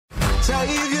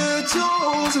Xavier,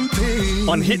 Jules and Pete.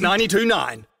 On Hit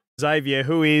 92.9. Xavier,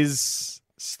 who is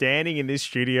standing in this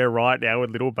studio right now with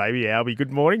little baby Albie.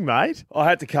 Good morning, mate. I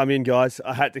had to come in, guys.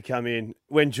 I had to come in.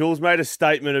 When Jules made a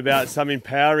statement about some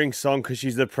empowering song because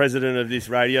she's the president of this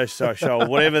radio show or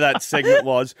whatever that segment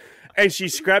was, and she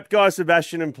scrapped Guy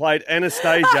Sebastian and played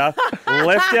Anastasia,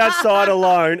 left outside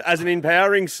alone as an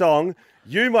empowering song,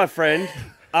 you, my friend,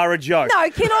 are a joke. No,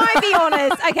 can I be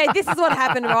honest? Okay, this is what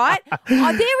happened, right?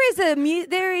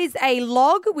 There is a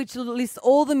log which lists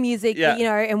all the music,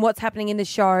 and what's happening in the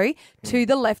show to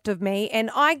the left of me,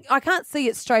 and I can't see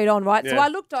it straight on, right? Yeah. So I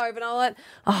looked over and I went,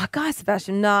 Guy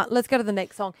Sebastian, nah, let's go to the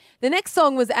next song. The next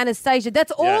song was Anastasia.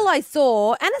 That's all I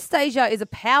saw. Anastasia is a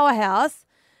powerhouse,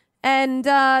 and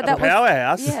that was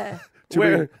powerhouse. Yeah.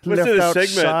 Let's do the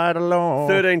segment. Alone.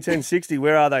 13-10-60.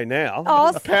 Where are they now?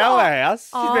 Oh, a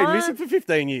powerhouse. She's been missing for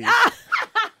 15 years.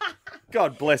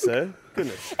 God bless her.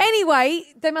 Goodness. Anyway,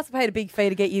 they must have paid a big fee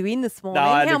to get you in this morning. No,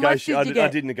 How much did you get? I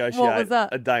did negotiate. What was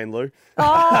that? A day in lieu.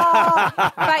 Oh,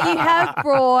 but you have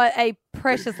brought a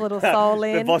precious little soul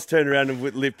in. The boss turned around and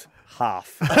lipped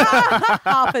half.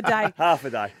 Half a day. Half a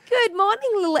day. Good morning,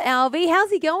 little Albie.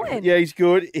 How's he going? Yeah, he's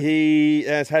good. He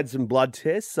has had some blood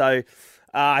tests, so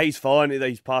he's fine.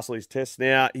 He's passed all his tests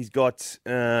now. He's got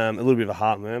a little bit of a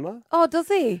heart murmur. Oh, does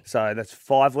he? So that's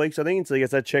 5 weeks, I think, until he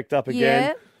gets that checked up again.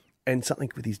 Yeah. And something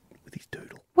with his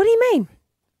doodle. What do you mean?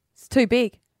 It's too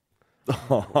big.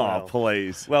 Oh,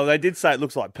 please. Well, they did say it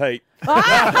looks like Pete.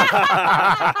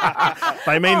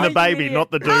 They mean the baby, idiot. not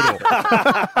the doodle.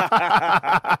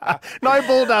 No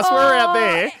bull dust. We're out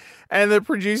there, and the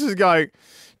producers go,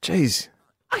 geez,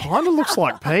 kind of looks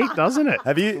like Pete, doesn't it?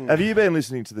 Have you been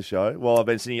listening to the show while I've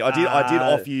been singing? I did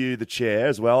offer you the chair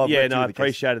as well. I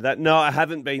appreciated that. No, I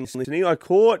haven't been listening. I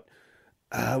caught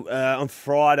on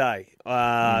Friday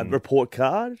report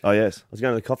card. Oh yes, I was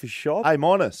going to the coffee shop. A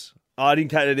minus. I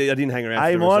didn't hang around.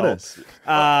 A for the minus.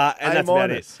 And that's about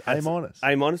it. A minus.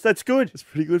 A minus. That's good. It's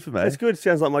pretty good for me. That's good.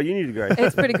 Sounds like my uni degree.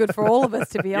 It's pretty good for all of us,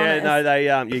 to be honest. Yeah, no, they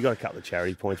you got a couple of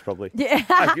charity points probably. Yeah.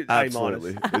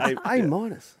 Absolutely. A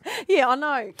minus. Yeah, I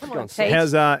know. Come on, Pete.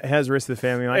 How's the rest of the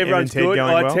family, mate? Everyone's Ted good.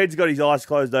 going well? Ted's got his eyes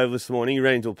closed over this morning. He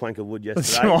ran into a plank of wood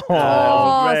yesterday.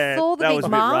 Man. Saw the that big was a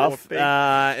bit mark. rough.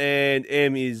 And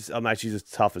Em is, mate, she's as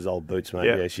tough as old boots, mate.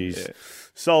 Yeah, she's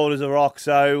solid as a rock.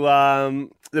 So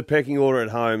the pecking order at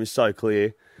home is so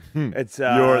clear. It's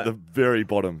You're at the very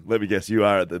bottom. Let me guess, you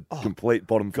are at the complete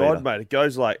bottom. God, feeder. mate, it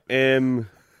goes like Em,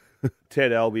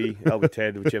 Ted, Albie,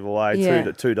 Ted, whichever way.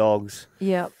 Yeah. Two dogs.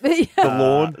 Yeah. The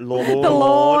lawn. The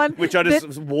lawn. Which I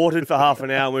just watered for half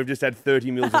an hour and we've just had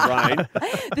 30 mils of rain.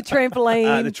 The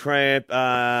trampoline. The tramp.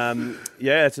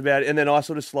 That's about it. And then I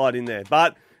sort of slide in there.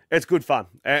 But it's good fun.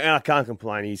 And I can't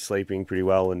complain. He's sleeping pretty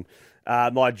well. And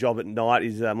my job at night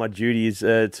is, my duty is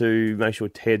to make sure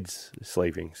Ted's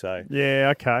sleeping. So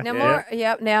Yeah, okay. Now,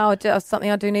 now just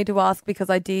something I do need to ask, because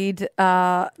I did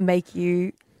make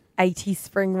you 80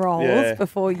 spring rolls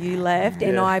before you left,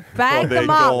 and I bagged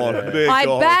them up. I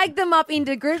bagged them up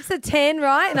into groups of 10,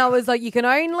 right? And I was like, you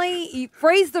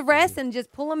freeze the rest and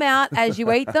just pull them out as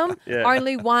you eat them. Yeah.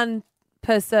 Only one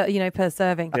per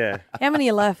serving. Yeah. How many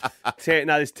are left? 10.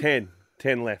 No, there's 10.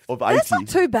 10 left. Of 80. That's not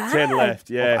too bad. 10 left.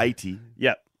 Yeah. Of 80.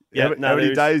 Yep. How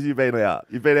many days have you been out?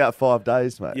 You've been out 5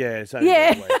 days, mate. Yeah. So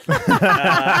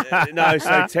no,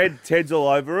 so Ted's all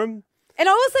over him. And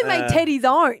I also made Ted his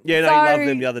own. Yeah, no, so he loved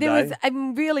them the other day. There was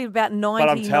really about 99 But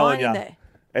I'm telling you, in there.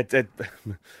 it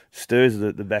stirs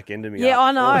the back end of me. Yeah,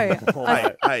 up. I know.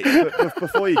 Hey,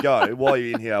 before you go,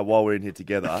 while we're in here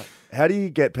together, how do you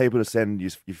get people to send you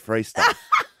free stuff?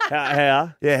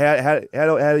 How? Yeah, how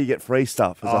do you get free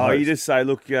stuff? As a host? You just say,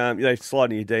 look, they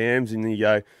slide in your DMs and you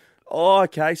go, oh,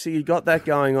 okay, so you got that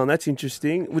going on. That's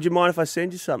interesting. Would you mind if I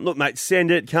send you something? Look, mate, send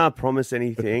it. Can't promise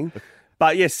anything.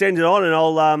 But yeah, send it on and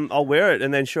I'll wear it.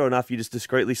 And then sure enough, you just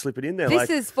discreetly slip it in there. This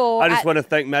is for... I just want to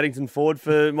thank Maddington Ford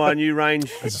for my new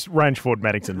range. It's Range Ford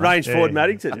Maddington. Ford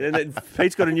Maddington. And then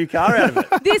Pete's got a new car out of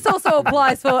it. This also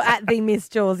applies for at the Miss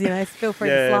Jaws, so feel free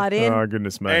to slide in. Oh,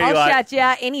 goodness me. Anyway, I'll shout you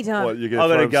out anytime. What, you're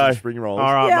going to go some spring rolls?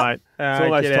 All right, Yeah. mate. It's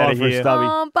almost get out time of for a here. stubby.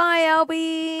 Oh, bye,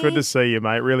 Albie. Good to see you,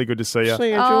 mate. Really good to see you. See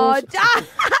you, Oh, Jules.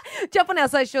 jump on our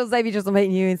socials, Xavier, just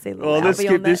meeting you and see little Well, let's Albie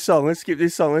skip on there. this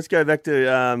song. Let's go back to,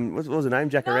 what was her name?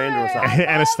 Jacaranda or something.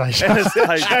 Anastasia. No,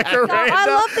 I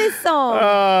love this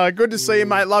song. Good to see you,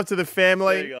 mate. Love to the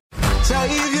family.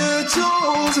 Xavier,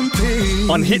 Jules and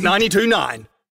Pete. On Hit 92.9.